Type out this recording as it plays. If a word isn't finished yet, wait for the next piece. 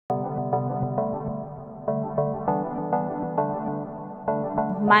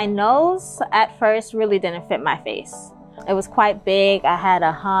My nose at first really didn't fit my face. It was quite big. I had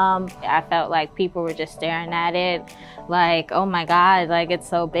a hump. I felt like people were just staring at it like, oh my God, like it's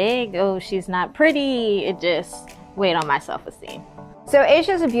so big. Oh, she's not pretty. It just weighed on my self-esteem. So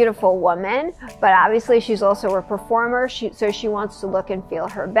Asia's a beautiful woman, but obviously she's also a performer, so she wants to look and feel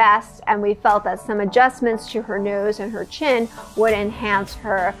her best, and we felt that some adjustments to her nose and her chin would enhance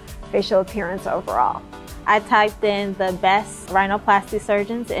her facial appearance overall. I typed in the best rhinoplasty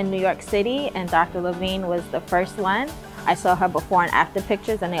surgeons in New York City, and Dr. Levine was the first one. I saw her before and after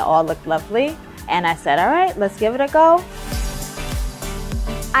pictures and they all looked lovely. And I said, all right, let's give it a go.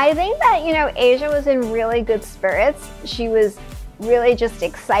 I think that, you know, Asia was in really good spirits. She was really just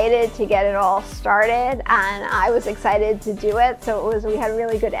excited to get it all started, and I was excited to do it. So we had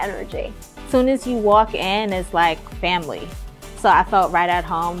really good energy. As soon as you walk in, it's like family. So I felt right at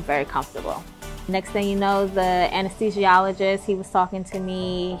home, very comfortable. Next thing you know, the anesthesiologist, he was talking to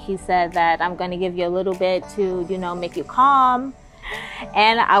me. He said that I'm going to give you a little bit to, you know, make you calm.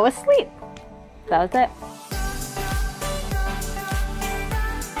 And I was asleep. That was it.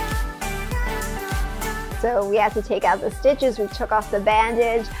 So we had to take out the stitches, we took off the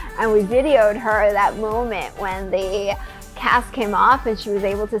bandage, and we videoed her that moment when the cast came off and she was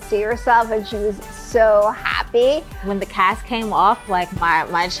able to see herself, and she was so happy. When the cast came off, like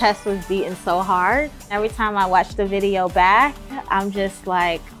my chest was beating so hard. Every time I watch the video back, I'm just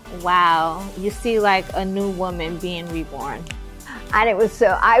like, wow, you see like a new woman being reborn. And I was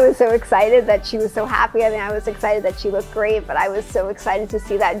so excited that she was so happy. I mean, I was excited that she looked great, but I was so excited to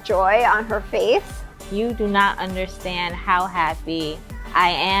see that joy on her face. You do not understand how happy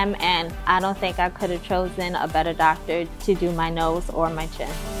I am, and I don't think I could have chosen a better doctor to do my nose or my chin.